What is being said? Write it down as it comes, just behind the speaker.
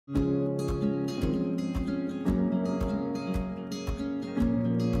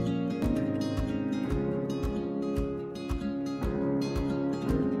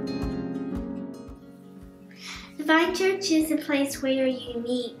Vine Church is a place where you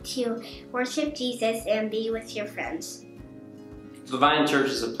meet to worship Jesus and be with your friends. The Vine Church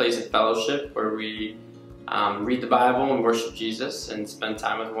is a place of fellowship where we read the Bible and worship Jesus and spend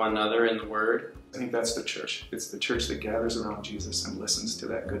time with one another in the Word. I think that's the church. It's the church that gathers around Jesus and listens to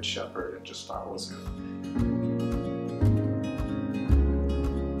that good shepherd and just follows him.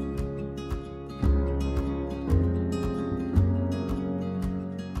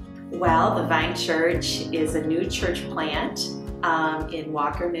 Well, the Vine Church is a new church plant in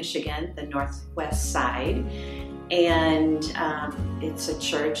Walker, Michigan, the northwest side. And it's a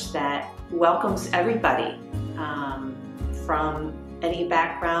church that welcomes everybody from any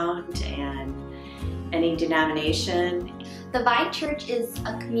background and any denomination. The Vine Church is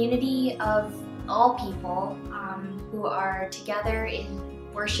a community of all people who are together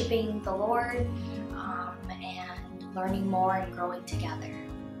in worshiping the Lord and learning more and growing together.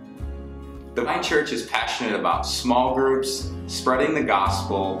 The Vine Church is passionate about small groups, spreading the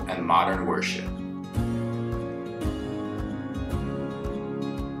gospel, and modern worship.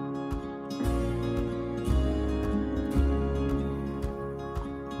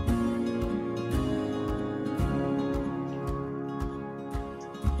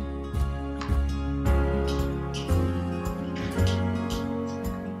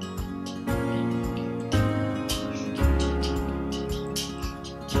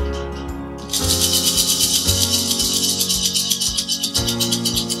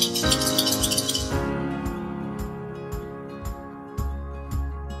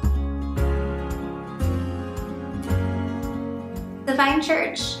 The Vine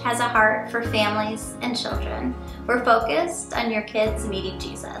Church has a heart for families and children. We're focused on your kids meeting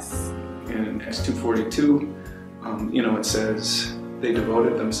Jesus. In Acts 2:42, it says, they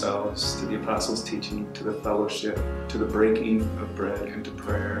devoted themselves to the apostles' teaching, to the fellowship, to the breaking of bread, and to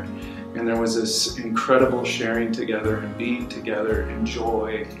prayer. And there was this incredible sharing together and being together in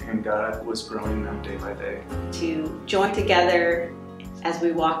joy, and God was growing them day by day. To join together as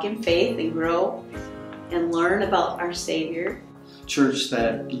we walk in faith and grow and learn about our Savior. Church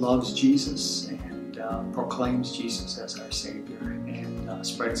that loves Jesus and proclaims Jesus as our Savior and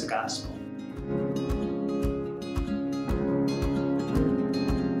spreads the gospel.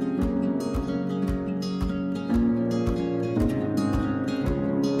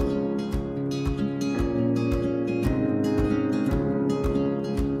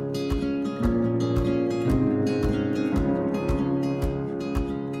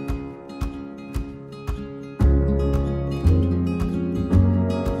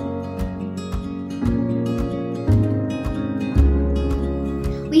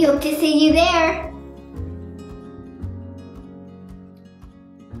 We hope to see you there.